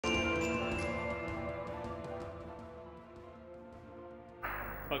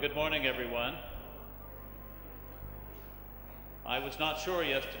Well, good morning, everyone. I was not sure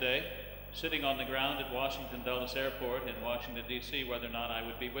yesterday, sitting on the ground at Washington Dulles Airport in Washington, D.C., whether or not I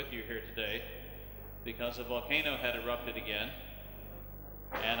would be with you here today, because a volcano had erupted again,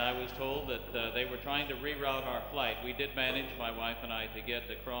 and I was told that they were trying to reroute our flight. We did manage, my wife and I, to get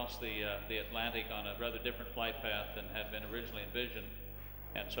across the Atlantic on a rather different flight path than had been originally envisioned,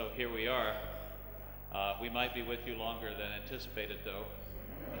 and so here we are. We might be with you longer than anticipated, though.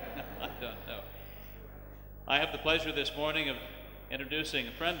 I don't know. I have the pleasure this morning of introducing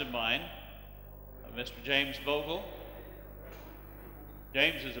a friend of mine, Mr. James Bogle.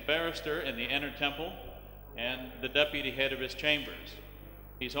 James is a barrister in the Inner Temple and the deputy head of his chambers.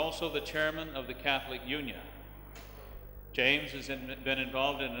 He's also the chairman of the Catholic Union. James has been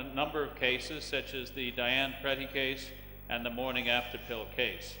involved in a number of cases, such as the Dianne Pretty case and the morning after pill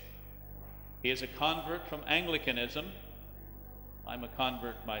case. He is a convert from Anglicanism. I'm a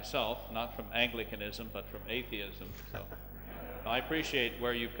convert myself, not from Anglicanism, but from atheism, so I appreciate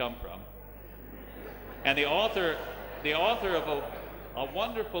where you've come from. And the author of a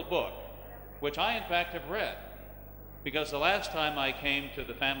wonderful book, which I in fact have read, because the last time I came to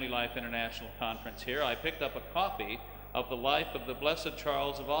the Family Life International Conference here, I picked up a copy of the life of the Blessed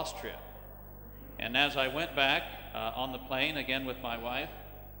Charles of Austria. And as I went back on the plane, again with my wife,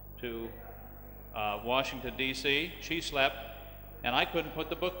 to Washington, D.C., she slept, and I couldn't put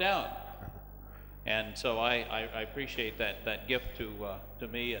the book down. And so I appreciate that gift to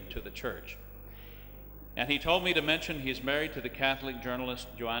me and to the church. And he told me to mention he's married to the Catholic journalist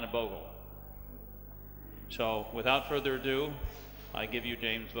Dianne Bogle. So without further ado, I give you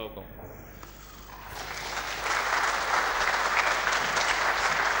James Bogle.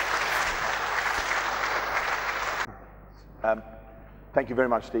 Thank you very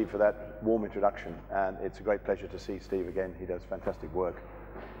much, Steve, for that warm introduction, and it's a great pleasure to see Steve again. He does fantastic work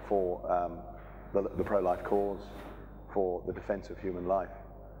for the pro-life cause, for the defense of human life,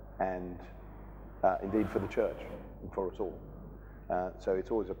 and indeed for the church and for us all. So it's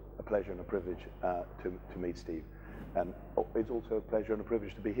always a pleasure and a privilege to meet Steve. And it's also a pleasure and a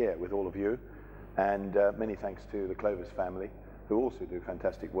privilege to be here with all of you, and many thanks to the Clovis family, who also do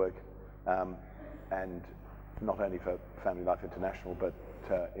fantastic work, and not only for Family Life International, but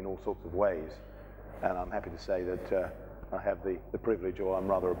in all sorts of ways. And I'm happy to say that I have the privilege, or I'm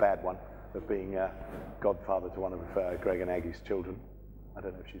rather a bad one, of being godfather to one of Greg and Aggie's children. I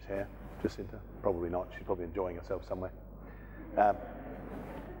don't know if she's here. Jacinta? Probably not. She's probably enjoying herself somewhere.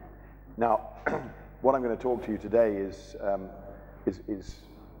 Now, what I'm going to talk to you today is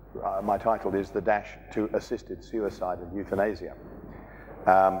my title is The Dash to Assisted Suicide and Euthanasia.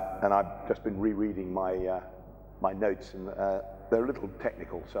 And I've just been rereading my notes, and they're a little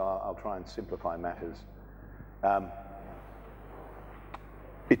technical, so I'll try and simplify matters.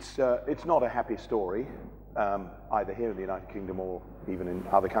 It's not a happy story, either here in the United Kingdom or even in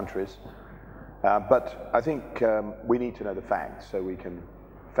other countries, but I think we need to know the facts so we can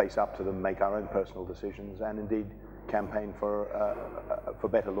face up to them, make our own personal decisions, and indeed campaign for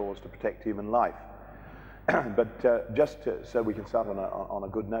better laws to protect human life. But so we can start on a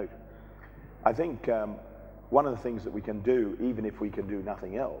good note, I think one of the things that we can do, even if we can do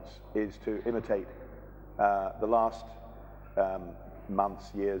nothing else, is to imitate the last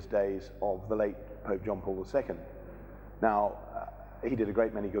months, years, days of the late Pope John Paul II. Now, he did a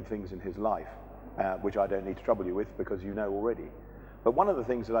great many good things in his life, which I don't need to trouble you with because you know already. But one of the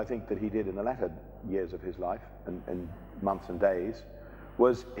things that I think that he did in the latter years of his life, and months and days,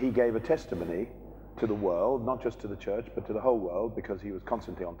 was he gave a testimony to the world, not just to the church, but to the whole world, because he was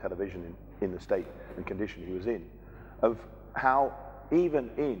constantly on television in the state and condition he was in, of how even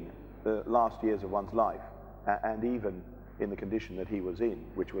in the last years of one's life, and even in the condition that he was in,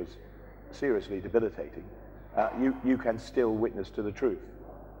 which was seriously debilitating, you can still witness to the truth,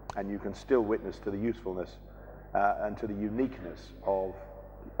 and you can still witness to the usefulness and to the uniqueness of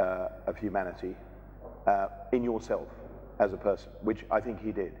humanity in yourself as a person, which I think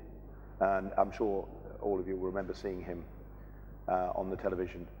he did. And I'm sure all of you will remember seeing him on the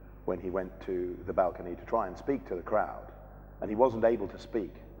television when he went to the balcony to try and speak to the crowd. And he wasn't able to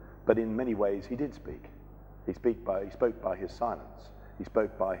speak, but in many ways he did speak. He spoke by his silence. He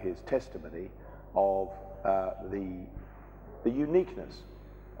spoke by his testimony of the uniqueness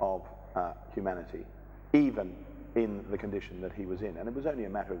of humanity, even in the condition that he was in. And it was only a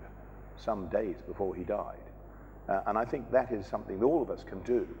matter of some days before he died. And I think that is something that all of us can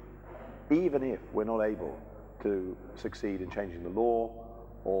do, even if we're not able to succeed in changing the law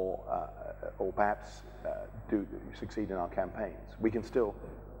or perhaps succeed in our campaigns. We can still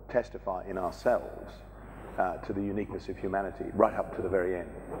testify in ourselves to the uniqueness of humanity right up to the very end.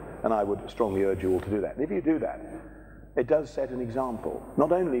 And I would strongly urge you all to do that. And if you do that, it does set an example,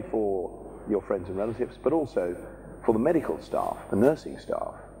 not only for your friends and relatives, but also for the medical staff, the nursing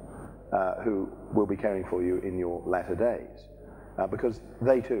staff, who will be caring for you in your latter days, because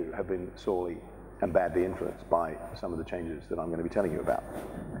they too have been sorely and badly influenced by some of the changes that I'm going to be telling you about.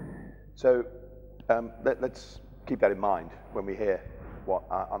 So let's keep that in mind when we hear what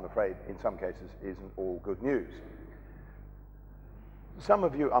I'm afraid in some cases isn't all good news. Some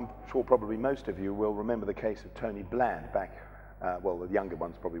of you, I'm sure probably most of you, will remember the case of Tony Bland back, well, the younger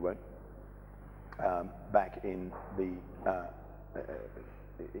ones probably won't, back in the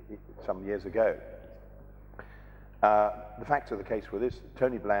some years ago. The facts of the case were this: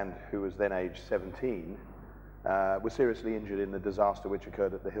 Tony Bland, who was then aged 17, was seriously injured in the disaster which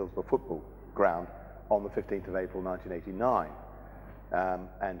occurred at the Hillsborough football ground on the 15th of April 1989.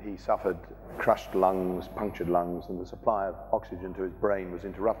 And he suffered crushed lungs, punctured lungs, and the supply of oxygen to his brain was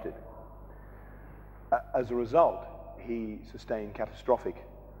interrupted. As a result, he sustained catastrophic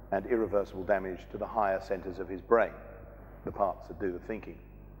and irreversible damage to the higher centers of his brain, the parts that do the thinking,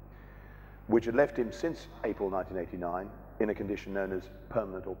 which had left him since April 1989 in a condition known as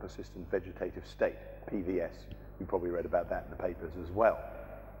permanent or persistent vegetative state, PVS. You probably read about that in the papers as well.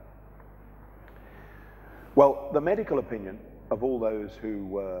 Well, the medical opinion of all those who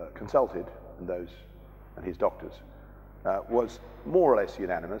were consulted, and his doctors, was more or less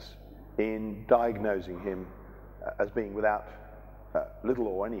unanimous in diagnosing him as being without little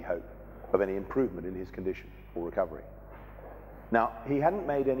or any hope of any improvement in his condition or recovery. Now, he hadn't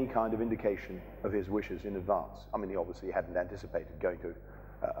made any kind of indication of his wishes in advance. I mean, he obviously hadn't anticipated going to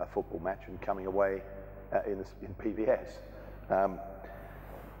a football match and coming away in PVS.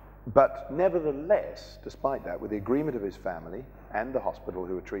 But nevertheless, despite that, with the agreement of his family and the hospital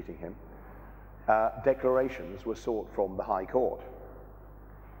who were treating him, declarations were sought from the High Court.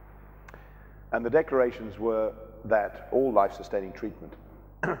 And the declarations were that all life-sustaining treatment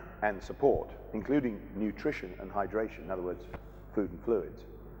and support, including nutrition and hydration, in other words, food and fluids,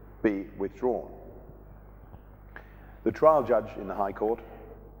 be withdrawn. The trial judge in the High Court,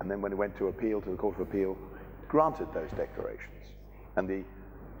 and then when it went to appeal to the Court of Appeal, granted those declarations. And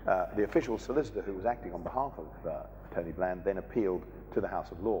the official solicitor who was acting on behalf of Tony Bland then appealed to the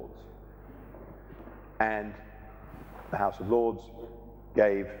House of Lords. And the House of Lords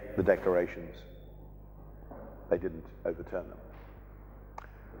gave the declarations. They didn't overturn them.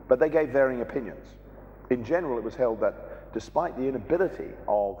 But they gave varying opinions. In general, it was held that despite the inability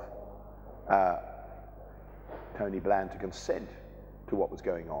of Tony Bland to consent to what was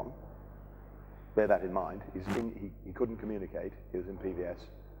going on, bear that in mind, he couldn't communicate, he was in PVS,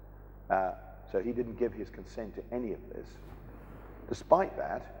 so he didn't give his consent to any of this. Despite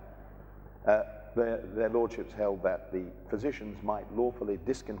that, their lordships held that the physicians might lawfully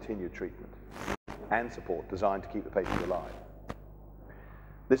discontinue treatment and support designed to keep the patient alive.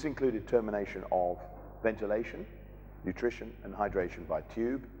 This included termination of ventilation, nutrition and hydration by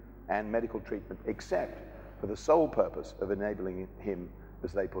tube, and medical treatment, except for the sole purpose of enabling him,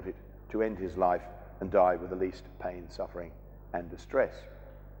 as they put it, to end his life and die with the least pain, suffering and distress.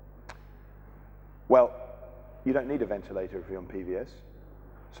 Well, you don't need a ventilator if you're on PVS,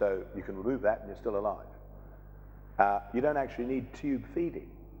 so you can remove that and you're still alive. You don't actually need tube feeding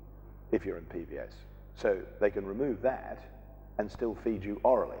if you're in PVS, so they can remove that and still feed you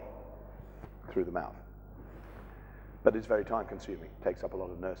orally through the mouth. But it's very time consuming, takes up a lot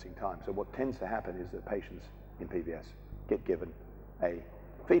of nursing time. So what tends to happen is that patients in PVS get given a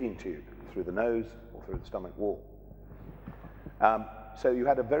feeding tube through the nose or through the stomach wall. So you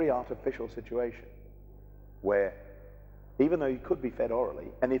had a very artificial situation where even though he could be fed orally,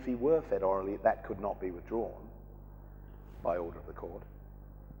 and if he were fed orally, that could not be withdrawn by order of the court,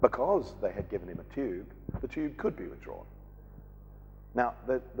 because they had given him a tube, the tube could be withdrawn. Now,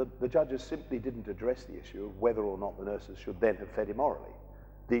 the judges simply didn't address the issue of whether or not the nurses should then have fed him orally.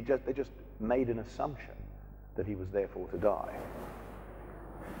 They just made an assumption that he was therefore to die.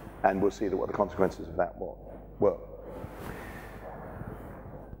 And we'll see what the consequences of that were.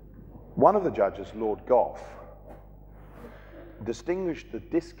 One of the judges, Lord Gough, distinguished the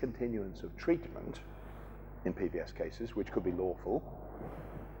discontinuance of treatment in PVS cases, which could be lawful,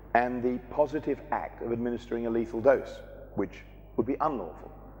 and the positive act of administering a lethal dose, which would be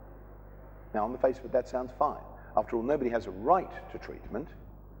unlawful. Now, on the face of it, that sounds fine. After all, nobody has a right to treatment.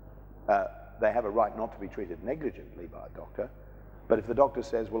 They have a right not to be treated negligently by a doctor. But if the doctor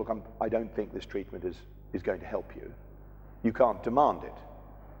says, well, look, I don't think this treatment is going to help you, you can't demand it.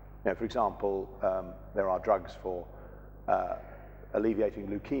 You know, for example, there are drugs for alleviating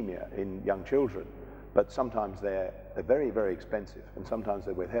leukemia in young children but sometimes they're very, very expensive, and sometimes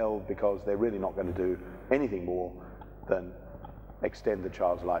they're withheld because they're really not going to do anything more than extend the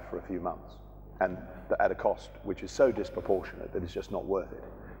child's life for a few months, and at a cost which is so disproportionate that it's just not worth it.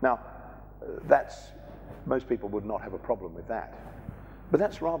 Now, most people would not have a problem with that, but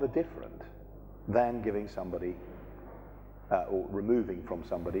that's rather different than giving somebody or removing from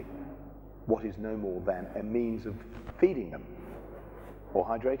somebody what is no more than a means of feeding them or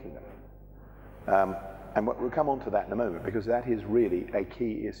hydrating them. And we'll come on to that in a moment, because that is really a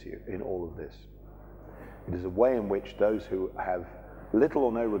key issue in all of this. It is a way in which those who have little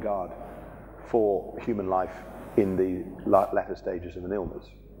or no regard for human life in the latter stages of an illness,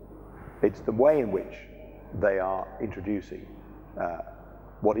 it's the way in which they are introducing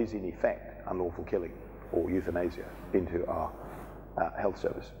what is in effect unlawful killing or euthanasia into our health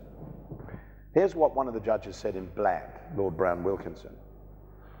service. Here's what one of the judges said in Bland, Lord Brown Wilkinson.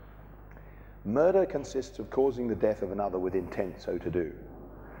 Murder consists of causing the death of another with intent so to do.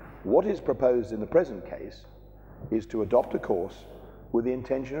 What is proposed in the present case is to adopt a course with the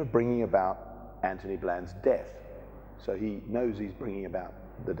intention of bringing about Anthony Bland's death. So he knows he's bringing about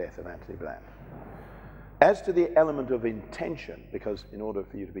the death of Anthony Bland. As to the element of intention, because in order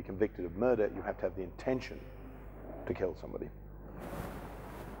for you to be convicted of murder, you have to have the intention to kill somebody.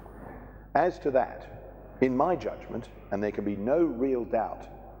 As to that, in my judgment, and there can be no real doubt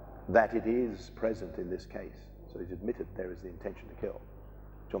that it is present in this case, so he's admitted there is the intention to kill,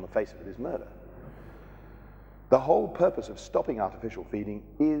 which on the face of it is murder. The whole purpose of stopping artificial feeding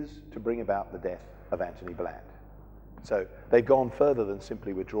is to bring about the death of Anthony Bland. So they've gone further than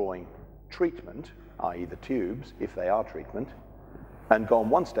simply withdrawing treatment, i.e. the tubes, if they are treatment, and gone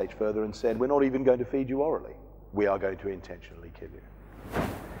one stage further and said, we're not even going to feed you orally. We are going to intentionally kill you.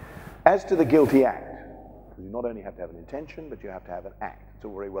 As to the guilty act, you not only have to have an intention, but you have to have an act. It's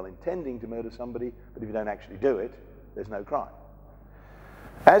all very well intending to murder somebody, but if you don't actually do it, there's no crime.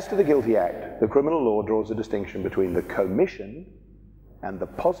 As to the guilty act, the criminal law draws a distinction between the commission and the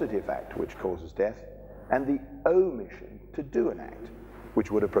positive act which causes death, and the omission to do an act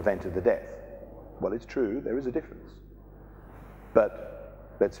which would have prevented the death. Well, it's true, there is a difference.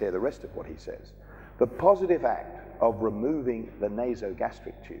 But let's hear the rest of what he says. The positive act of removing the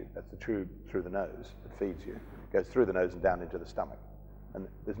nasogastric tube, that's the tube through the nose that feeds you, goes through the nose and down into the stomach. And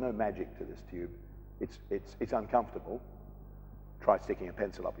there's no magic to this tube. It's uncomfortable. Try sticking a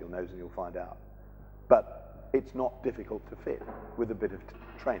pencil up your nose and you'll find out. But it's not difficult to fit with a bit of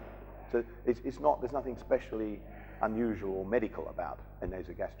training. So there's nothing especially unusual or medical about a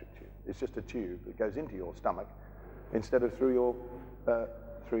nasogastric tube. It's just a tube that goes into your stomach instead of through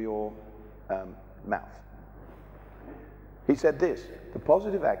your mouth. He said this: the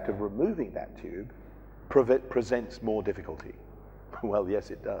positive act of removing that tube presents more difficulty. Well, yes,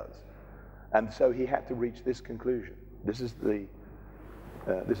 it does. And so he had to reach this conclusion. This is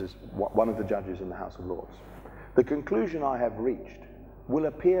one of the judges in the House of Lords. The conclusion I have reached will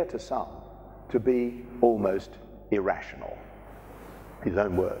appear to some to be almost irrational. His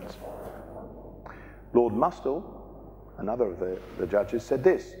own words. Lord Mustell, another of the judges, said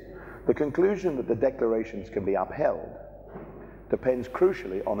this: the conclusion that the declarations can be upheld depends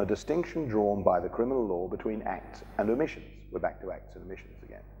crucially on a distinction drawn by the criminal law between acts and omissions. We're back to acts and omissions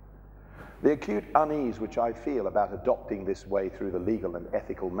again. The acute unease which I feel about adopting this way through the legal and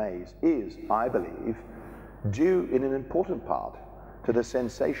ethical maze is, I believe, due in an important part to the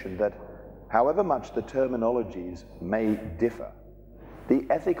sensation that, however much the terminologies may differ, the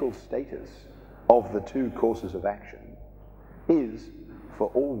ethical status of the two courses of action is, for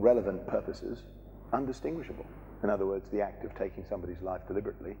all relevant purposes, undistinguishable. In other words, the act of taking somebody's life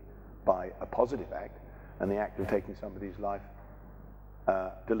deliberately by a positive act, and the act of taking somebody's life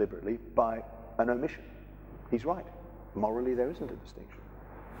deliberately by an omission. He's right. Morally, there isn't a distinction.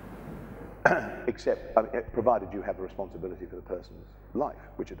 Except, provided you have the responsibility for the person's life,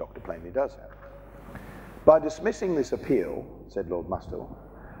 which a doctor plainly does have. By dismissing this appeal, said Lord Mustell,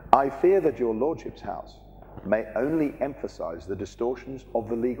 I fear that your Lordship's House may only emphasize the distortions of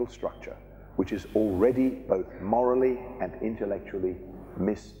the legal structure, which is already both morally and intellectually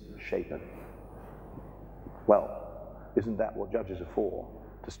misshapen. Well, isn't that what judges are for?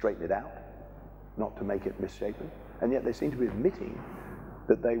 To straighten it out, not to make it misshapen? And yet they seem to be admitting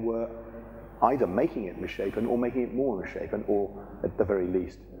that they were either making it misshapen or making it more misshapen, or at the very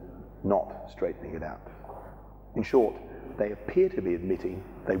least, not straightening it out. In short, they appear to be admitting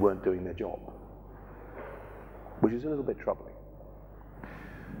they weren't doing their job, which is a little bit troubling.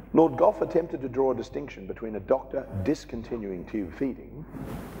 Lord Gough attempted to draw a distinction between a doctor discontinuing tube feeding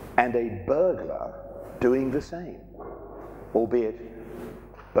and a burglar doing the same, albeit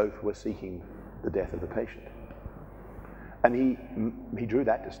both were seeking the death of the patient. And he drew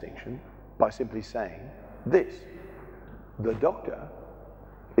that distinction by simply saying this: the doctor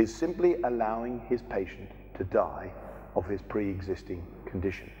is simply allowing his patient to die of his pre-existing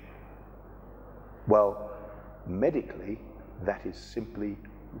condition. Well, medically, that is simply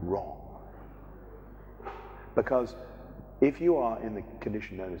wrong. Because if you are in the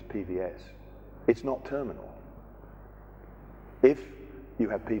condition known as PVS, it's not terminal. If you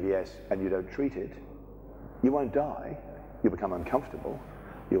have PVS and you don't treat it, you won't die. You'll become uncomfortable,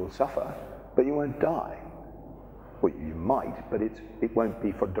 you'll suffer, but you won't die. Well, you might, but it won't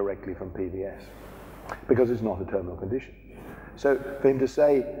be directly from PVS, because it's not a terminal condition. So for him to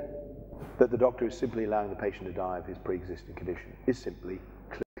say that the doctor is simply allowing the patient to die of his pre-existing condition is simply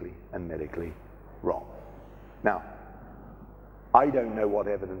clinically and medically wrong. Now, I don't know what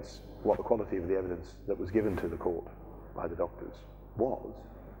the quality of the evidence that was given to the court by the doctors was,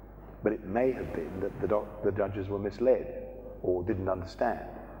 but it may have been that the judges were misled or didn't understand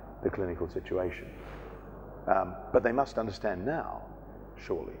the clinical situation. But they must understand now,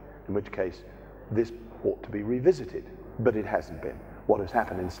 surely, in which case this ought to be revisited, but it hasn't been. What has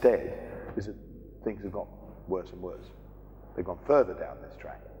happened instead is that things have got worse and worse. They've gone further down this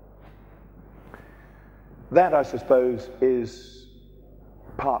track. That, I suppose, is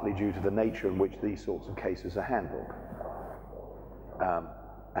partly due to the nature in which these sorts of cases are handled.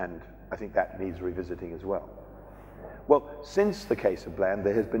 And I think that needs revisiting as well. Well, since the case of Bland,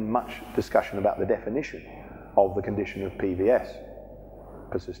 there has been much discussion about the definition of the condition of PVS,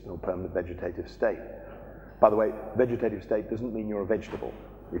 persistent or permanent vegetative state. By the way, vegetative state doesn't mean you're a vegetable.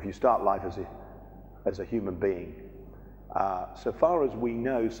 If you start life as a human being, so far as we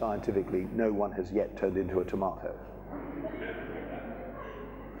know scientifically, no one has yet turned into a tomato,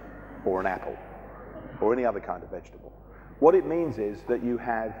 or an apple, or any other kind of vegetable. What it means is that you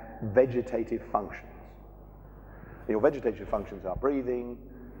have vegetative functions. Your vegetative functions are breathing,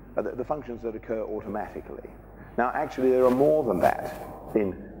 the functions that occur automatically. Now, actually, there are more than that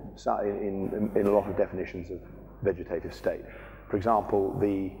in a lot of definitions of vegetative state. For example,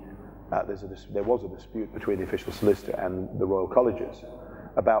 there was a dispute between the official solicitor and the Royal Colleges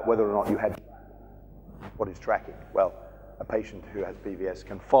about whether or not you had. What is tracking? Well, a patient who has PVS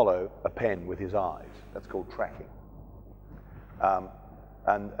can follow a pen with his eyes. That's called tracking.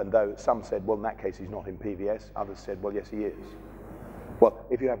 And though some said, well, in that case, he's not in PVS, others said, well, yes, he is. Well,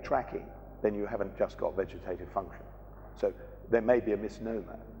 if you have tracking, then you haven't just got vegetative function. So there may be a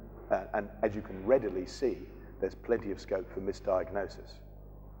misnomer. And as you can readily see, there's plenty of scope for misdiagnosis.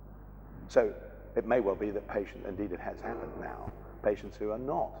 So it may well be that indeed it has happened now, patients who are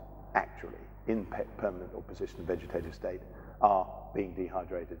not actually in permanent or persistent vegetative state are being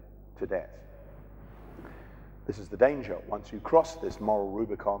dehydrated to death. This is the danger. Once you cross this moral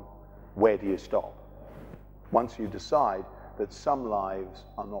Rubicon, where do you stop? Once you decide that some lives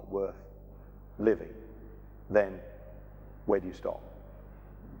are not worth living, then where do you stop?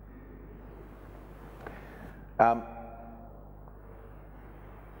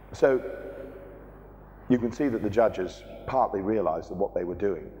 So you can see that the judges partly realized that what they were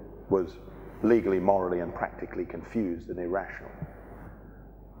doing was legally, morally, and practically confused and irrational.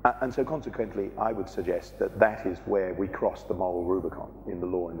 And so consequently, I would suggest that that is where we cross the moral Rubicon in the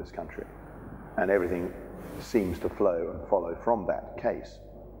law in this country. And everything seems to flow and follow from that case.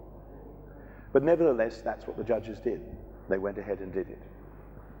 But nevertheless, that's what the judges did. They went ahead and did it.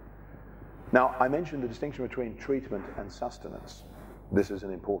 Now, I mentioned the distinction between treatment and sustenance. This is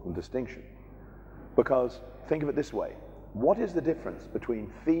an important distinction. Because think of it this way. What is the difference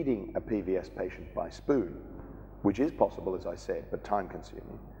between feeding a PVS patient by spoon, which is possible, as I said, but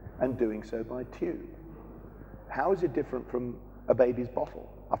time-consuming, and doing so by tube? How is it different from a baby's bottle?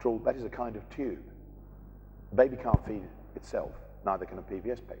 After all, that is a kind of tube. A baby can't feed itself, neither can a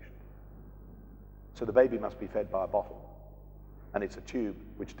PVS patient. So the baby must be fed by a bottle, and it's a tube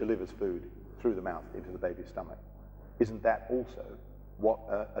which delivers food through the mouth into the baby's stomach. Isn't that also what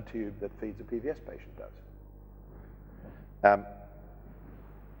a tube that feeds a PVS patient does?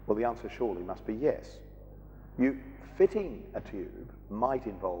 Well, the answer surely must be yes. Fitting a tube might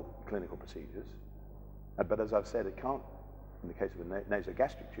involve clinical procedures, but as I've said, it can't in the case of a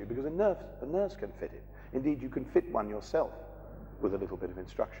nasogastric tube because a nurse can fit it. Indeed, you can fit one yourself with a little bit of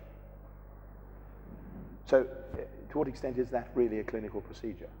instruction. So, to what extent is that really a clinical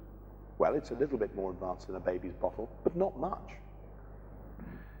procedure? Well, it's a little bit more advanced than a baby's bottle, but not much.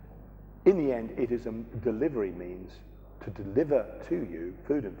 In the end, it is a delivery means to deliver to you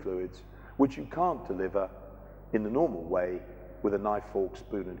food and fluids which you can't deliver in the normal way with a knife, fork,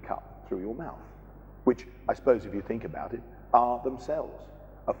 spoon, and cup through your mouth, which I suppose if you think about it, are themselves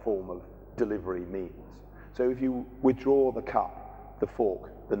a form of delivery means. So if you withdraw the cup, the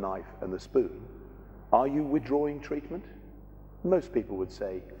fork, the knife, and the spoon, are you withdrawing treatment? Most people would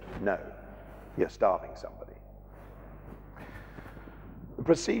say, no, you're starving somebody. The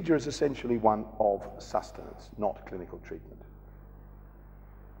procedure is essentially one of sustenance, not clinical treatment.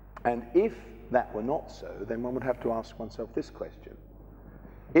 And if that were not so, then one would have to ask oneself this question.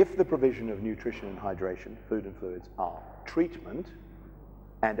 If the provision of nutrition and hydration, food and fluids, are treatment,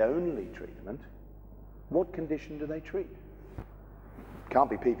 and only treatment, what condition do they treat? Can't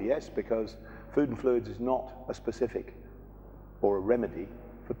be PVS, because food and fluids is not a specific or a remedy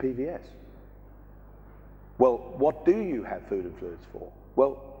for PVS. Well, what do you have food and fluids for?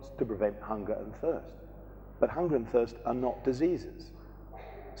 Well, it's to prevent hunger and thirst. But hunger and thirst are not diseases.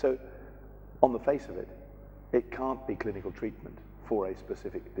 So, on the face of it, it can't be clinical treatment for a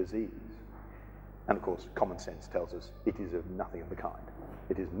specific disease. And of course, common sense tells us it is of nothing of the kind.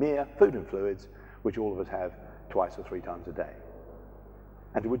 It is mere food and fluids, which all of us have twice or 3 times a day.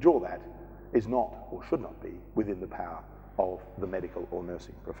 And to withdraw that is not, or should not be, within the power of the medical or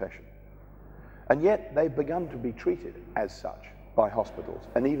nursing profession. And yet, they've begun to be treated as such by hospitals,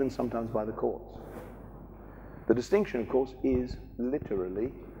 and even sometimes by the courts. The distinction, of course, is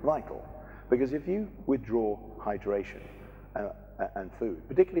literally vital, because if you withdraw hydration and food,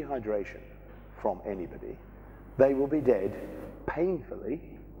 particularly hydration, from anybody, they will be dead painfully,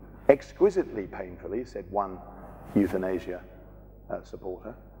 exquisitely painfully, said one euthanasia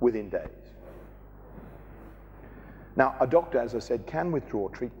supporter, within days. Now, a doctor, as I said, can withdraw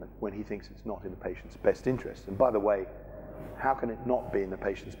treatment when he thinks it's not in the patient's best interest. And by the way, how can it not be in the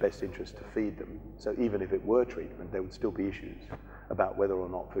patient's best interest to feed them? So even if it were treatment, there would still be issues about whether or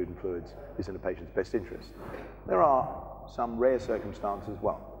not food and fluids is in the patient's best interest. There are some rare circumstances,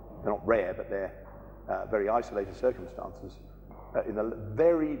 well, they're not rare, but they're very isolated circumstances in the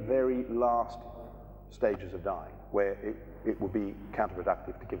very, very last stages of dying, where it would be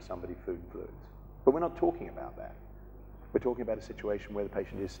counterproductive to give somebody food and fluids. But we're not talking about that. We're talking about a situation where the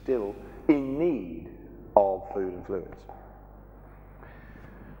patient is still in need of food and fluids.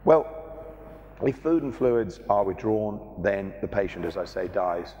 Well, if food and fluids are withdrawn, then the patient, as I say,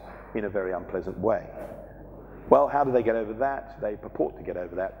 dies in a very unpleasant way. Well, how do they get over that? They purport to get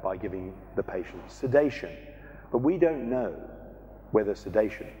over that by giving the patient sedation. But we don't know whether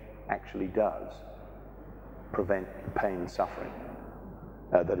sedation actually does prevent pain and suffering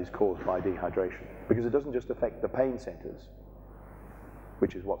that is caused by dehydration. Because it doesn't just affect the pain centers,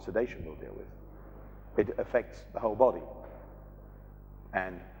 which is what sedation will deal with. It affects the whole body.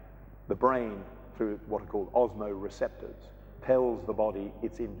 And the brain, through what are called osmoreceptors, tells the body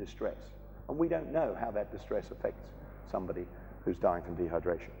it's in distress. And we don't know how that distress affects somebody who's dying from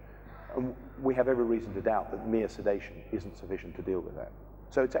dehydration. And we have every reason to doubt that mere sedation isn't sufficient to deal with that.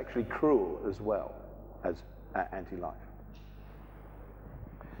 So it's actually cruel as well as anti-life.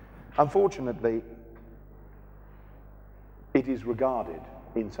 Unfortunately, it is regarded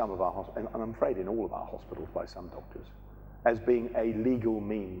in some of our hospitals, and I'm afraid in all of our hospitals by some doctors, as being a legal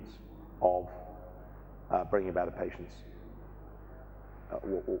means of bringing about a patient's,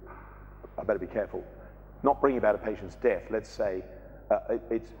 or I better be careful, not bringing about a patient's death. Let's say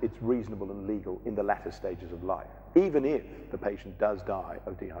it's reasonable and legal in the latter stages of life, even if the patient does die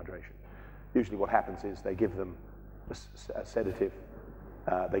of dehydration. Usually what happens is they give them a sedative,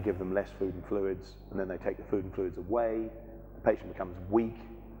 they give them less food and fluids, and then they take the food and fluids away. The patient becomes weak,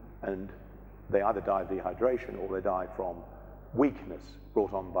 and they either die of dehydration or they die from weakness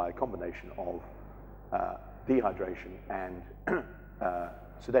brought on by a combination of dehydration and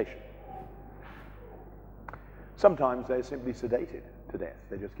sedation. Sometimes they're simply sedated to death.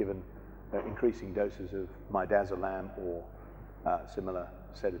 They're just given increasing doses of midazolam or similar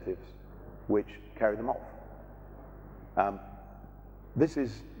sedatives, which carry them off. This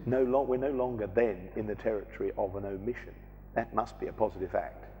is we're no longer then in the territory of an omission. That must be a positive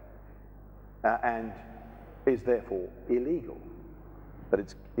act, and is therefore illegal.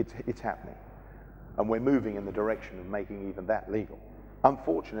 But it's happening, and we're moving in the direction of making even that legal.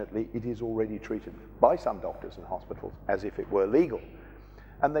 Unfortunately, it is already treated by some doctors and hospitals as if it were legal,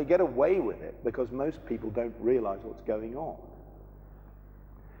 and they get away with it because most people don't realize what's going on.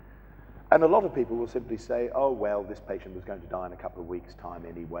 And a lot of people will simply say, oh, well, this patient was going to die in a couple of weeks' time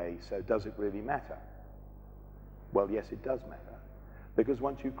anyway, so does it really matter? Well, yes, it does matter. Because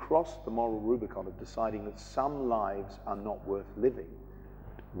once you cross the moral Rubicon of deciding that some lives are not worth living,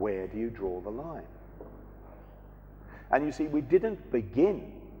 where do you draw the line? And you see, we didn't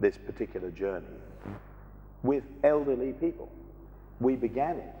begin this particular journey with elderly people. We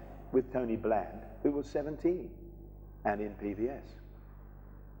began it with Tony Bland, who was 17 and in PVS.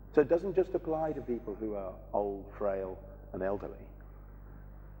 So it doesn't just apply to people who are old, frail, and elderly.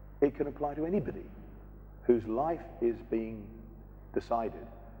 It can apply to anybody whose life is being decided,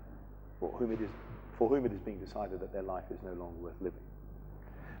 or for whom it is being decided that their life is no longer worth living.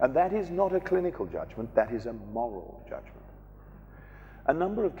 And that is not a clinical judgment, that is a moral judgment. A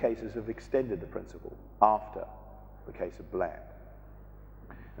number of cases have extended the principle after the case of Bland.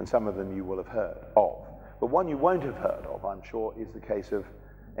 And some of them you will have heard of. But one you won't have heard of, I'm sure, is the case of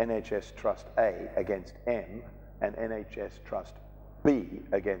NHS Trust A against M and NHS Trust B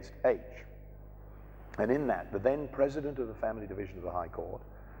against H. And in that, the then President of the Family Division of the High Court,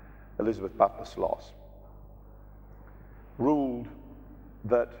 Elizabeth Butler Sloss, ruled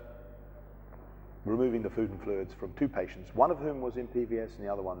that removing the food and fluids from two patients, one of whom was in PVS and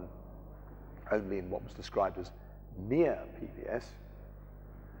the other one only in what was described as near PVS,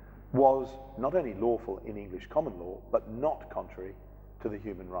 was not only lawful in English common law, but not contrary to the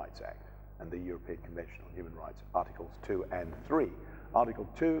Human Rights Act and the European Convention on Human Rights, Articles 2 and 3. Article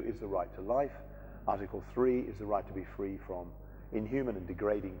 2 is the right to life. Article 3 is the right to be free from inhuman and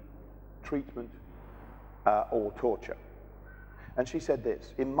degrading treatment or torture. And she said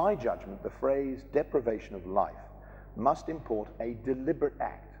this: in my judgment, the phrase deprivation of life must import a deliberate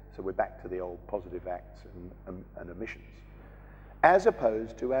act. So we're back to the old positive acts and omissions, as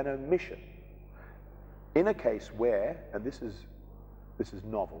opposed to an omission. In a case where, and this is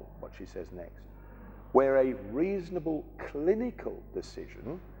novel, what she says next, where a reasonable clinical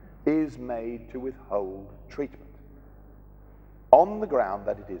decision is made to withhold treatment on the ground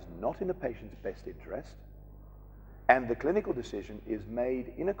that it is not in the patient's best interest, and the clinical decision is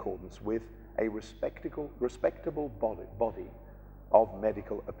made in accordance with a respectable body of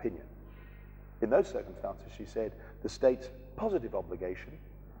medical opinion. In those circumstances, she said, the state's positive obligation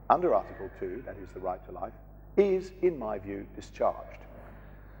under Article 2, that is the right to life, is, in my view, discharged.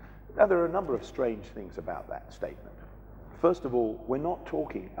 Now, there are a number of strange things about that statement. First of all, we're not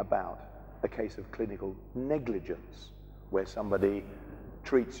talking about a case of clinical negligence, where somebody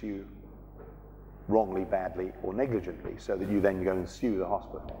treats you wrongly, badly, or negligently, so that you then go and sue the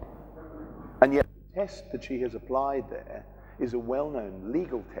hospital. And yet the test that she has applied there is a well-known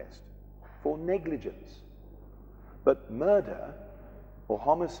legal test for negligence. But murder or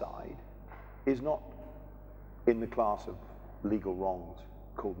homicide is not in the class of legal wrongs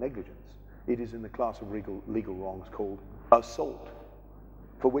called negligence. It is in the class of legal wrongs called assault,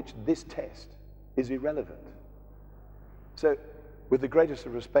 for which this test is irrelevant. So, with the greatest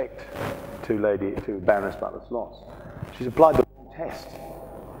of respect to Baroness Butler Sloss, she's applied the wrong test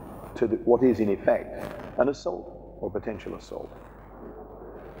to what is in effect an assault or potential assault.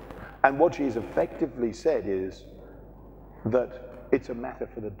 And what she's effectively said is that it's a matter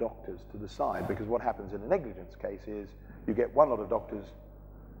for the doctors to decide, because what happens in a negligence case is you get one lot of doctors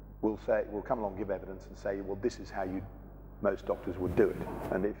will come along, give evidence and say, well, this is how most doctors would do it.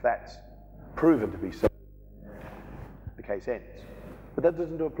 And if that's proven to be so, the case ends. But that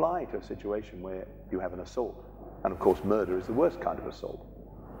doesn't apply to a situation where you have an assault. And of course, murder is the worst kind of assault.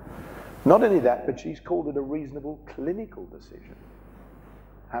 Not only that, but she's called it a reasonable clinical decision.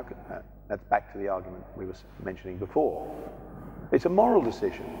 How can that? That's back to the argument we were mentioning before. It's a moral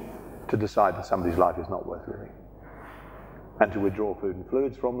decision to decide that somebody's life is not worth living. And to withdraw food and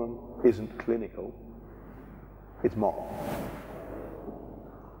fluids from them isn't clinical, it's moral.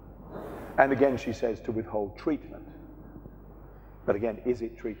 And again, she says to withhold treatment. But again, is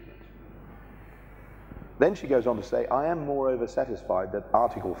it treatment? Then she goes on to say, I am moreover satisfied that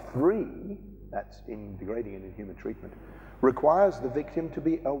Article 3, that's in degrading and inhuman treatment, requires the victim to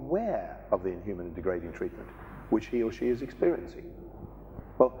be aware of the inhuman and degrading treatment which he or she is experiencing.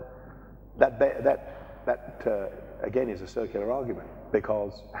 Well, that again is a circular argument,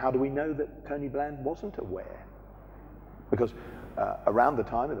 because how do we know that Tony Bland wasn't aware? Because around the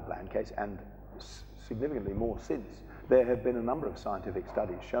time of the Bland case, and significantly more since, there have been a number of scientific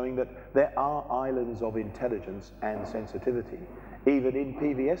studies showing that there are islands of intelligence and sensitivity even in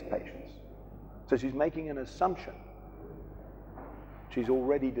PVS patients. So she's making an assumption. She's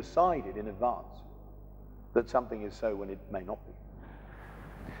already decided in advance that something is so when it may not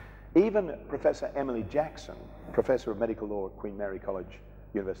be. Even Professor Emily Jackson, Professor of Medical Law at Queen Mary College,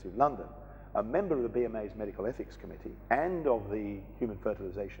 University of London, a member of the BMA's Medical Ethics Committee and of the Human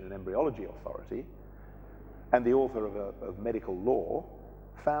Fertilization and Embryology Authority, and the author of Medical Law,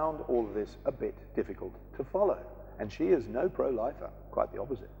 found all of this a bit difficult to follow. And she is no pro-lifer, quite the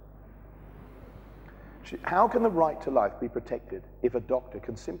opposite. How can the right to life be protected if a doctor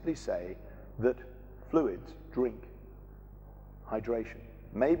can simply say that fluids, drink, hydration,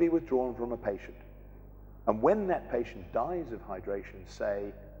 may be withdrawn from a patient, and when that patient dies of hydration,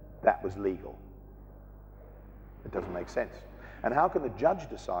 say that was legal? It doesn't make sense. And how can the judge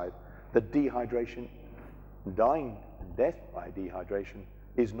decide that dehydration, dying death by dehydration,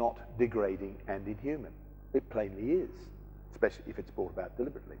 is not degrading and inhuman? It plainly is, especially if it's brought about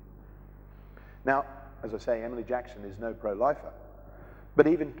deliberately. Now, as I say, Emily Jackson is no pro-lifer, but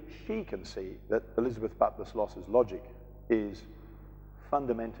even she can see that Elizabeth Butler Sloss's logic is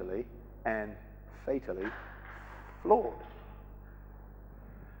fundamentally and fatally flawed.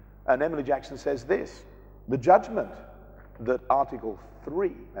 And Emily Jackson says this: the judgment that Article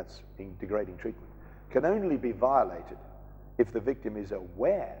 3, that's in degrading treatment, can only be violated if the victim is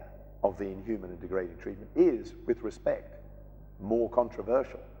aware of the inhuman and degrading treatment is, with respect, more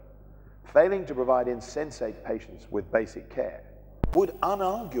controversial. Failing to provide insensate patients with basic care would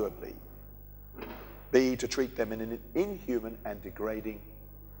unarguably be to treat them in an inhuman and degrading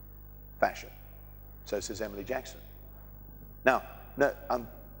fashion. So says Emily Jackson. Now,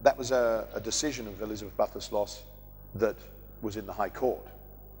 that was a decision of Elizabeth Butler Sloss that was in the High Court.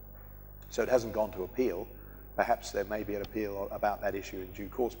 So it hasn't gone to appeal. Perhaps there may be an appeal about that issue in due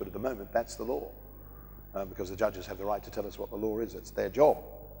course, but at the moment that's the law, because the judges have the right to tell us what the law is. It's their job.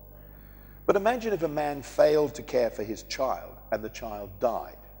 But imagine if a man failed to care for his child and the child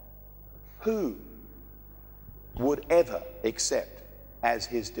died. Who would ever accept as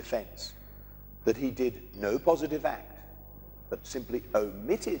his defense that he did no positive act, but simply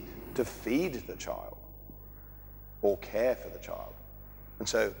omitted to feed the child or care for the child, and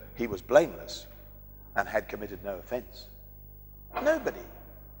so he was blameless and had committed no offense? Nobody,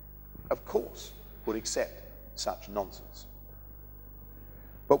 of course, would accept such nonsense.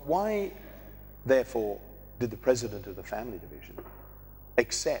 But why, therefore, did the president of the family division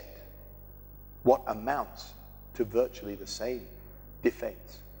accept what amounts to virtually the same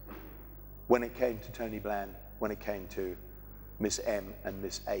defense when it came to Tony Bland, when it came to Miss M and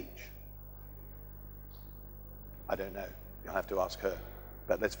Miss H? I don't know. You'll have to ask her.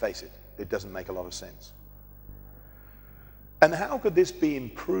 But let's face it, it doesn't make a lot of sense. And how could this be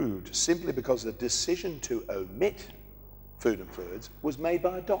improved simply because the decision to omit food and fluids was made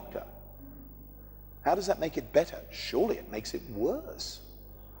by a doctor? How does that make it better? Surely it makes it worse.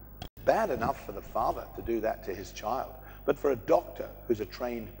 Bad enough for the father to do that to his child, but for a doctor who's a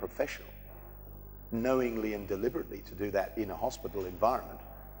trained professional, knowingly and deliberately to do that in a hospital environment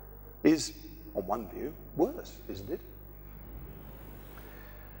is, on one view, worse, isn't it?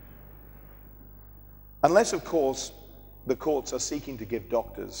 Unless, of course, the courts are seeking to give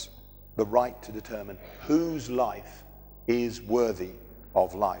doctors the right to determine whose life is worthy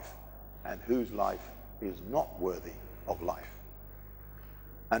of life and whose life is not worthy of life.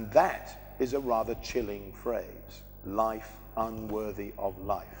 And that is a rather chilling phrase, life unworthy of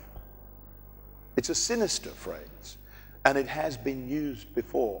life. It's a sinister phrase, and it has been used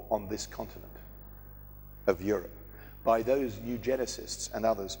before on this continent of Europe by those eugenicists and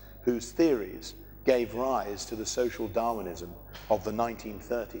others whose theories gave rise to the social Darwinism of the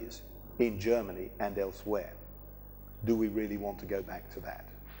 1930s in Germany and elsewhere. Do we really want to go back to that?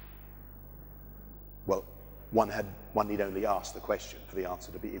 Well, one need only ask the question for the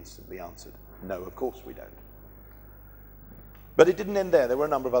answer to be instantly answered. No, of course we don't. But it didn't end there. There were a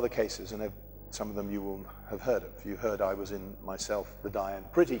number of other cases, and some of them you will have heard of. You heard I was in, myself, the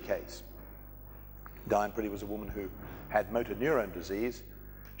Dianne Pretty case. Dianne Pretty was a woman who had motor neurone disease.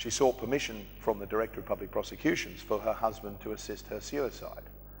 She sought permission from the Director of Public Prosecutions for her husband to assist her suicide.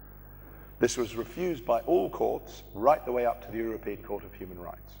 This was refused by all courts, right the way up to the European Court of Human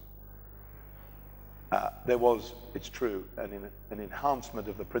Rights. There was, it's true, an enhancement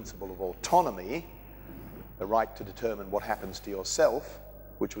of the principle of autonomy, the right to determine what happens to yourself,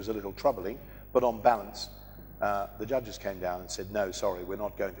 which was a little troubling, but on balance, the judges came down and said, no, sorry, we're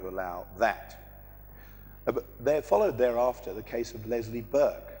not going to allow that. But there followed thereafter the case of Leslie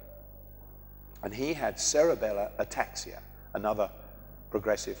Burke, and he had cerebellar ataxia, another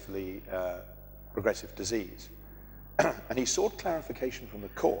progressive disease. And he sought clarification from the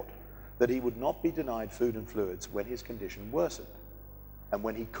court that he would not be denied food and fluids when his condition worsened and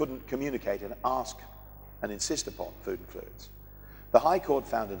when he couldn't communicate and ask and insist upon food and fluids. The High Court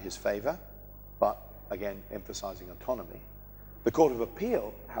found in his favor, but again emphasizing autonomy. The Court of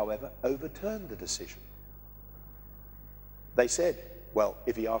Appeal, however, overturned the decision. They said, well,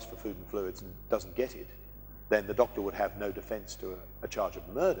 if he asks for food and fluids and doesn't get it, then the doctor would have no defense to a charge of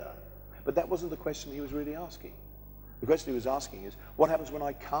murder. But that wasn't the question he was really asking. The question he was asking is, what happens when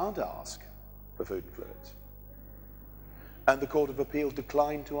I can't ask for food and fluids? And the Court of Appeal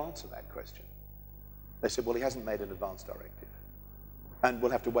declined to answer that question. They said, well, he hasn't made an advance directive, and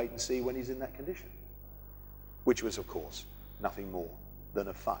we'll have to wait and see when he's in that condition, which was, of course, nothing more than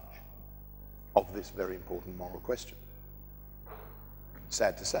a fudge of this very important moral question.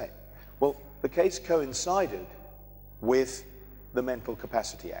 Sad to say. Well, the case coincided with the Mental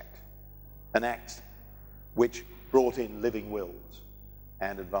Capacity Act, an act which brought in living wills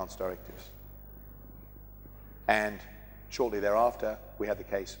and advance directives. And shortly thereafter, we had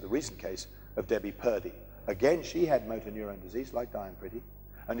the recent case of Debbie Purdy. Again, she had motor neurone disease, like Dianne Pretty,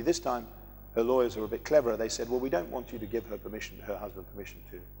 only this time her lawyers were a bit cleverer. They said, well, we don't want you to give her permission, her husband permission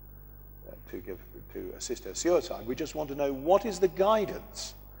to assist her suicide. We just want to know what is the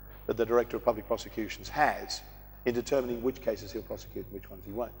guidance that the Director of Public Prosecutions has in determining which cases he'll prosecute and which ones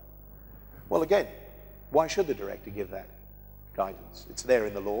he won't. Well, again, why should the Director give that guidance? It's there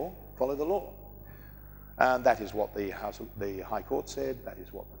in the law, follow the law. And that is what the High Court said, that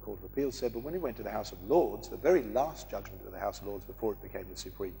is what the Court of Appeals said, but when it went to the House of Lords, the very last judgment of the House of Lords before it became the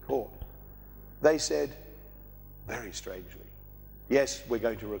Supreme Court, they said, very strangely, yes, we're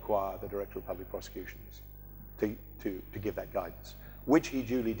going to require the Director of Public Prosecutions to give that guidance, which he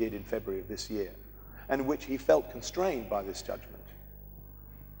duly did in February of this year, and which he felt constrained by this judgment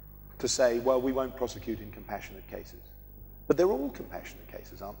to say, well, we won't prosecute in compassionate cases. But they're all compassionate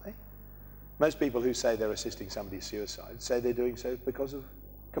cases, aren't they? Most people who say they're assisting somebody's suicide say they're doing so because of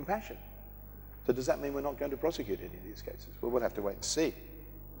compassion. So does that mean we're not going to prosecute any of these cases? Well, we'll have to wait and see.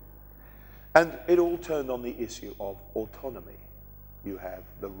 And it all turned on the issue of autonomy. You have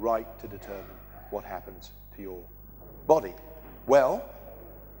the right to determine what happens to your body. Well,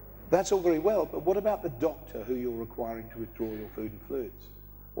 that's all very well, but what about the doctor who you're requiring to withdraw your food and fluids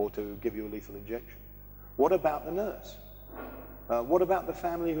or to give you a lethal injection? What about the nurse? What about the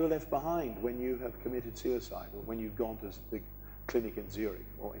family who are left behind when you have committed suicide or when you've gone to the clinic in Zurich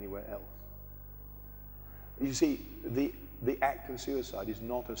or anywhere else? You see, the act of suicide is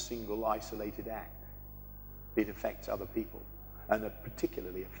not a single isolated act. It affects other people, and it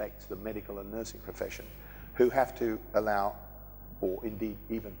particularly affects the medical and nursing profession, who have to allow or indeed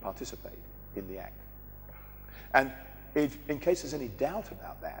even participate in the act. And if, in case there's any doubt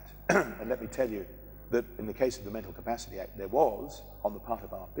about that, and let me tell you that in the case of the Mental Capacity Act, there was, on the part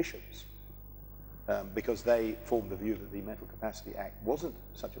of our bishops, because they formed the view that the Mental Capacity Act wasn't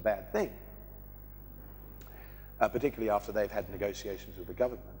such a bad thing, particularly after they've had negotiations with the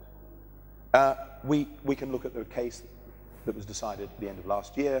government. We can look at the case that was decided at the end of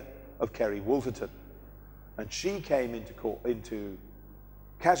last year of Kerry Wolverton. And she came into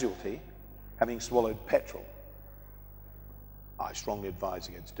casualty having swallowed petrol. I strongly advise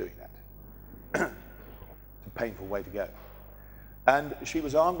against doing that. It's a painful way to go. And she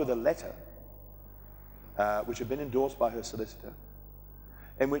was armed with a letter which had been endorsed by her solicitor,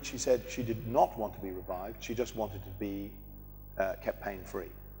 in which she said she did not want to be revived, she just wanted to be kept pain-free.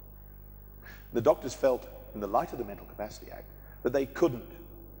 The doctors felt, in the light of the Mental Capacity Act, that they couldn't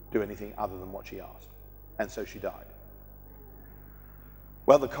do anything other than what she asked, and so she died.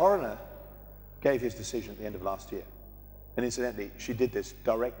 Well, the coroner gave his decision at the end of last year, and incidentally, she did this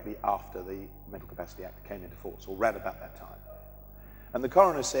directly after the Mental Capacity Act came into force, or round about that time. And the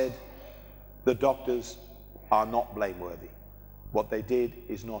coroner said, the doctors are not blameworthy. What they did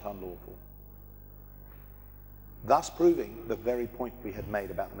is not unlawful. Thus proving the very point we had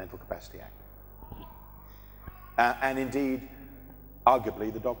made about the Mental Capacity Act. And indeed,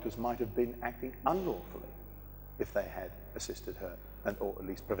 arguably, the doctors might have been acting unlawfully if they had assisted her, or at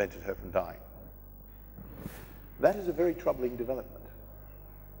least prevented her from dying. That is a very troubling development.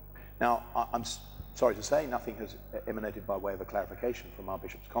 Now, I'm sorry to say, nothing has emanated by way of a clarification from our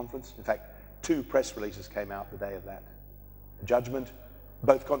Bishops' Conference. In fact, 2 press releases came out the day of that judgment,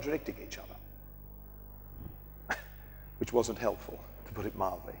 both contradicting each other, which wasn't helpful, to put it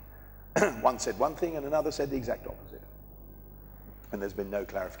mildly. One said one thing and another said the exact opposite. And there's been no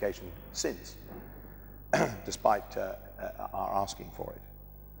clarification since, despite our asking for it.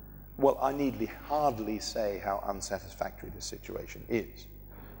 Well, I need hardly say how unsatisfactory this situation is.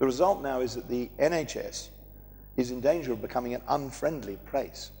 The result now is that the NHS is in danger of becoming an unfriendly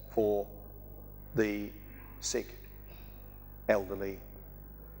place for the sick, elderly,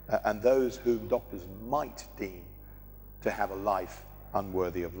 and those whom doctors might deem to have a life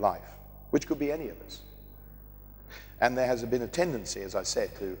unworthy of life, which could be any of us. And there has been a tendency, as I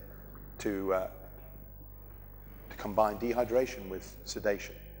said, to combine dehydration with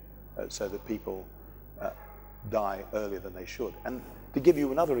sedation, so that people die earlier than they should. And to give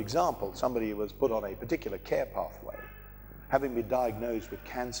you another example, somebody was put on a particular care pathway, having been diagnosed with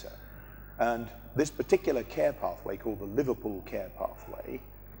cancer. And this particular care pathway, called the Liverpool care pathway,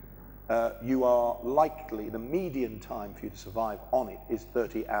 you are likely, the median time for you to survive on it is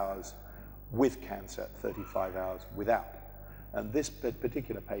 30 hours with cancer, 35 hours without. And this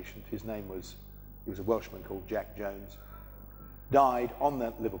particular patient, his name was, he was a Welshman called Jack Jones, died on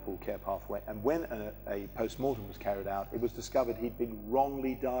that Liverpool care pathway. And when a post-mortem was carried out, it was discovered he'd been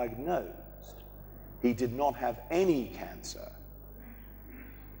wrongly diagnosed. He did not have any cancer,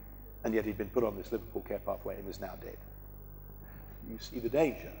 and yet he'd been put on this Liverpool care pathway and is now dead. You see the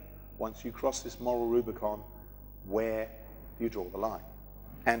danger. Once you cross this moral Rubicon, where do you draw the line?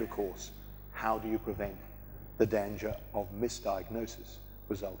 And of course, how do you prevent the danger of misdiagnosis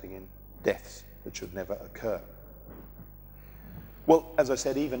resulting in deaths that should never occur? Well, as I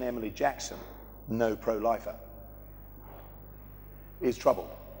said, even Emily Jackson, no pro-lifer, is troubled.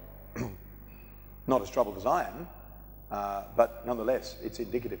 Not as troubled as I am, but nonetheless, it's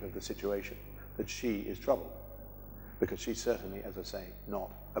indicative of the situation that she is troubled, because she's certainly, as I say,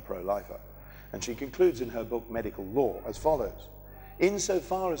 not a pro-lifer. And she concludes in her book, Medical Law, as follows: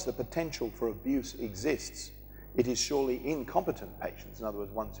 insofar as the potential for abuse exists, it is surely incompetent patients, in other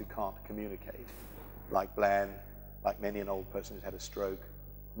words, ones who can't communicate, like Bland, like many an old person who's had a stroke.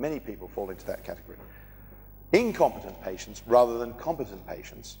 Many people fall into that category. Incompetent patients, rather than competent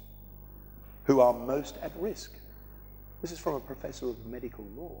patients, who are most at risk. This is from a professor of medical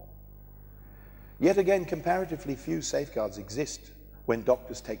law. Yet again, comparatively few safeguards exist when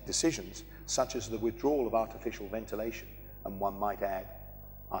doctors take decisions such as the withdrawal of artificial ventilation, and one might add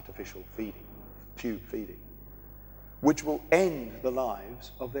artificial feeding, tube feeding, which will end the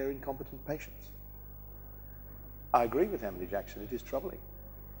lives of their incompetent patients. I agree with Emily Jackson, it is troubling.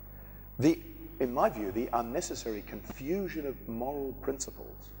 In my view, the unnecessary confusion of moral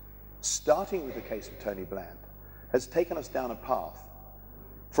principles, starting with the case of Tony Bland, has taken us down a path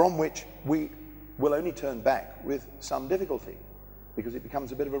from which we will only turn back with some difficulty, because it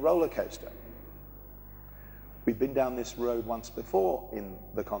becomes a bit of a roller coaster. We've been down this road once before in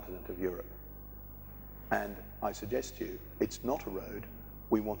the continent of Europe, and I suggest to you, it's not a road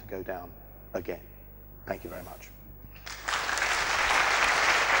we want to go down again. Thank you very much.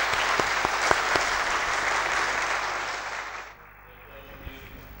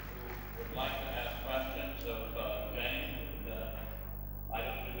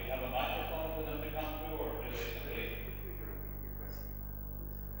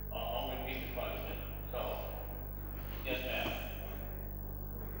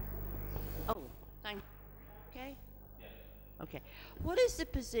 What is the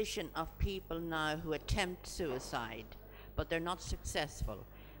position of people now who attempt suicide, but they're not successful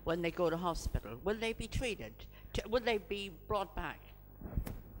when they go to hospital? Will they be treated? Will they be brought back?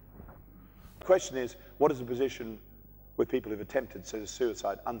 The question is, what is the position with people who've attempted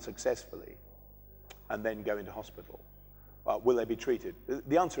suicide unsuccessfully and then go into hospital? Will they be treated?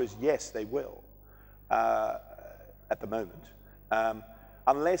 The answer is yes, they will, at the moment,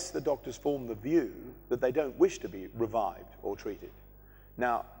 unless the doctors form the view that they don't wish to be revived or treated.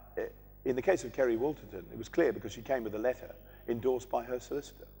 Now, in the case of Kerry Wolterton, it was clear because she came with a letter endorsed by her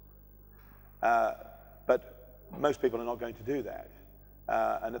solicitor. But most people are not going to do that.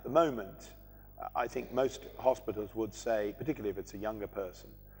 And at the moment, I think most hospitals would say, particularly if it's a younger person,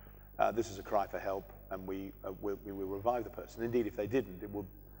 this is a cry for help, and we will revive the person. Indeed, if they didn't,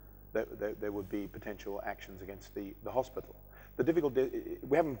 there would be potential actions against the hospital. The difficulty,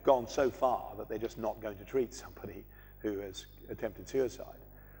 we haven't gone so far that they're just not going to treat somebody who has attempted suicide.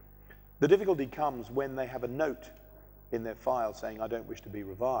 The difficulty comes when they have a note in their file saying, I don't wish to be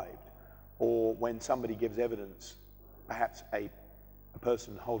revived, or when somebody gives evidence, perhaps a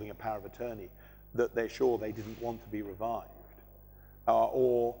person holding a power of attorney, that they're sure they didn't want to be revived.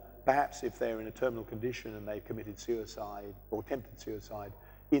 Or perhaps if they're in a terminal condition and they've committed suicide or attempted suicide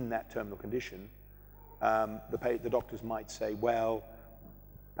in that terminal condition, the doctors might say, well,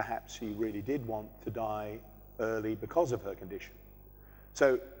 perhaps she really did want to die early because of her condition.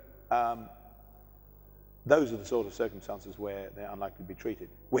 So those are the sort of circumstances where they're unlikely to be treated.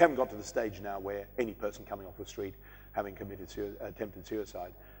 We haven't got to the stage now where any person coming off the street having attempted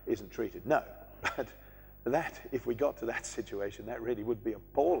suicide isn't treated. No, but that, if we got to that situation, that really would be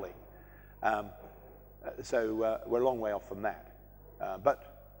appalling. So we're a long way off from that.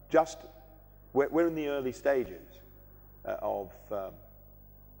 But just, we're in the early stages of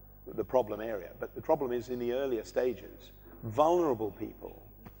the problem area, but the problem is in the earlier stages, vulnerable people,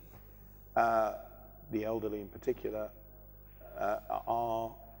 the elderly in particular,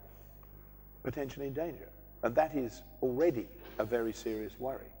 are potentially in danger. And that is already a very serious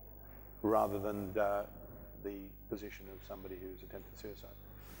worry, rather than the position of somebody who's attempted suicide.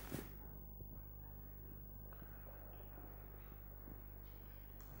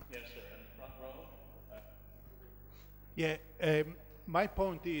 Yes, sir, in the front row. Yeah, my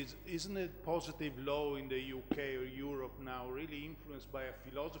point is, isn't it positive law in the UK or Europe now really influenced by a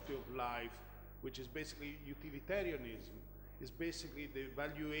philosophy of life, which is basically utilitarianism? Is basically the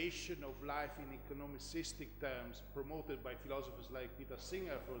valuation of life in economicistic terms promoted by philosophers like Peter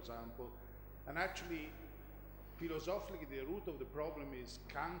Singer, for example. And actually, philosophically, the root of the problem is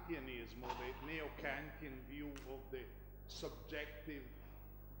Kantianism, or the neo-Kantian view of the subjective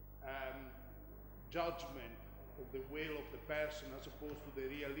judgment of the will of the person, as opposed to the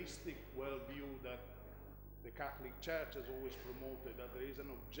realistic worldview that the Catholic Church has always promoted, that there is an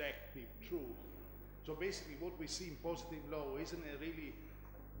objective truth. So basically what we see in positive law isn't it really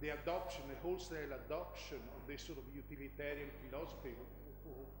the adoption, the wholesale adoption of this sort of utilitarian philosophy,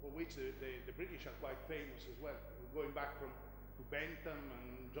 for which the British are quite famous as well, going back to Bentham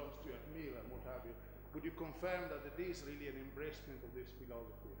and John Stuart Mill and what have you. Would you confirm that it is really an embracement of this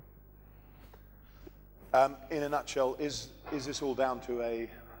philosophy? In a nutshell, is this all down to a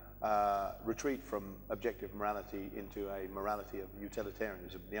retreat from objective morality into a morality of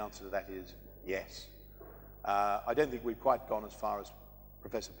utilitarianism? The answer to that is yes. I don't think we've quite gone as far as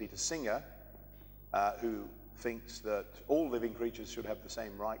Professor Peter Singer, who thinks that all living creatures should have the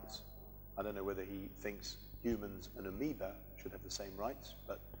same rights. I don't know whether he thinks humans and amoeba should have the same rights,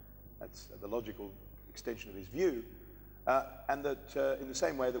 but that's the logical extension of his view. And that in the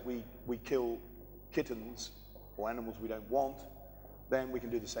same way that we kill kittens or animals we don't want, then we can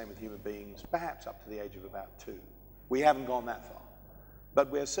do the same with human beings, perhaps up to the age of about 2. We haven't gone that far. But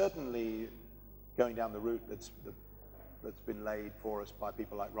we're certainly going down the route that's been laid for us by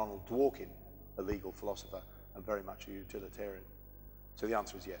people like Ronald Dworkin, a legal philosopher, and very much a utilitarian. So the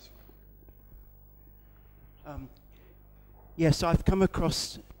answer is yes. Yes, I've come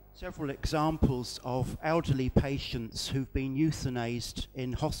across several examples of elderly patients who've been euthanized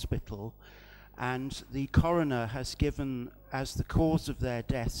in hospital, and the coroner has given as the cause of their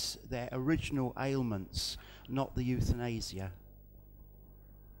deaths their original ailments, not the euthanasia.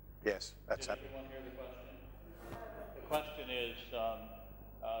 Yes, that's happening. Did everyone hear the question? The question is,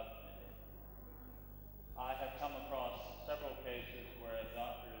 I have come across several cases where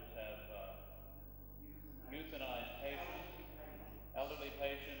doctors have euthanized patients, elderly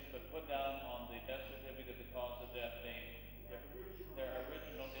patients, but put down on the death certificate the cause of death being their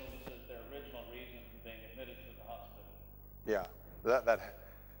original illnesses, their original reason for being admitted to the hospital. Yeah,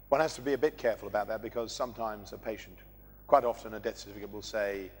 one has to be a bit careful about that, because sometimes a patient, quite often a death certificate will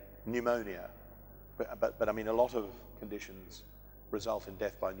say pneumonia, but I mean a lot of conditions result in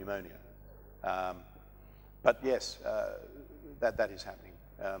death by pneumonia. But yes, that is happening,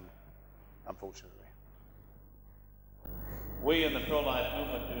 unfortunately. We in the pro-life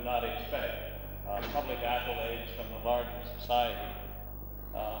movement do not expect public accolades from the larger society,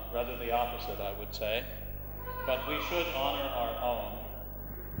 rather the opposite, I would say. But we should honor our own,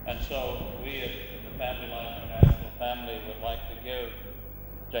 and so we in the Family Life International family would like to give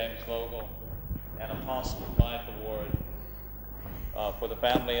James Bogle an Apostle of Life Award for the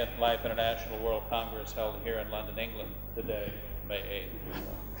Family Life International World Congress held here in London, England today, May 8th.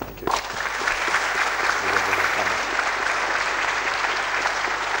 Thank you.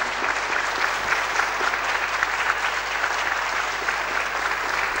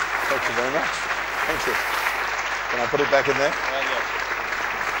 Thank you very much. Thank you. Can I put it back in there? Yes.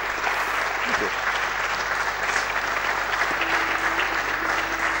 Thank you.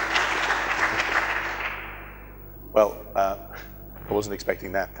 Well, I wasn't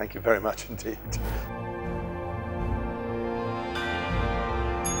expecting that. Thank you very much indeed.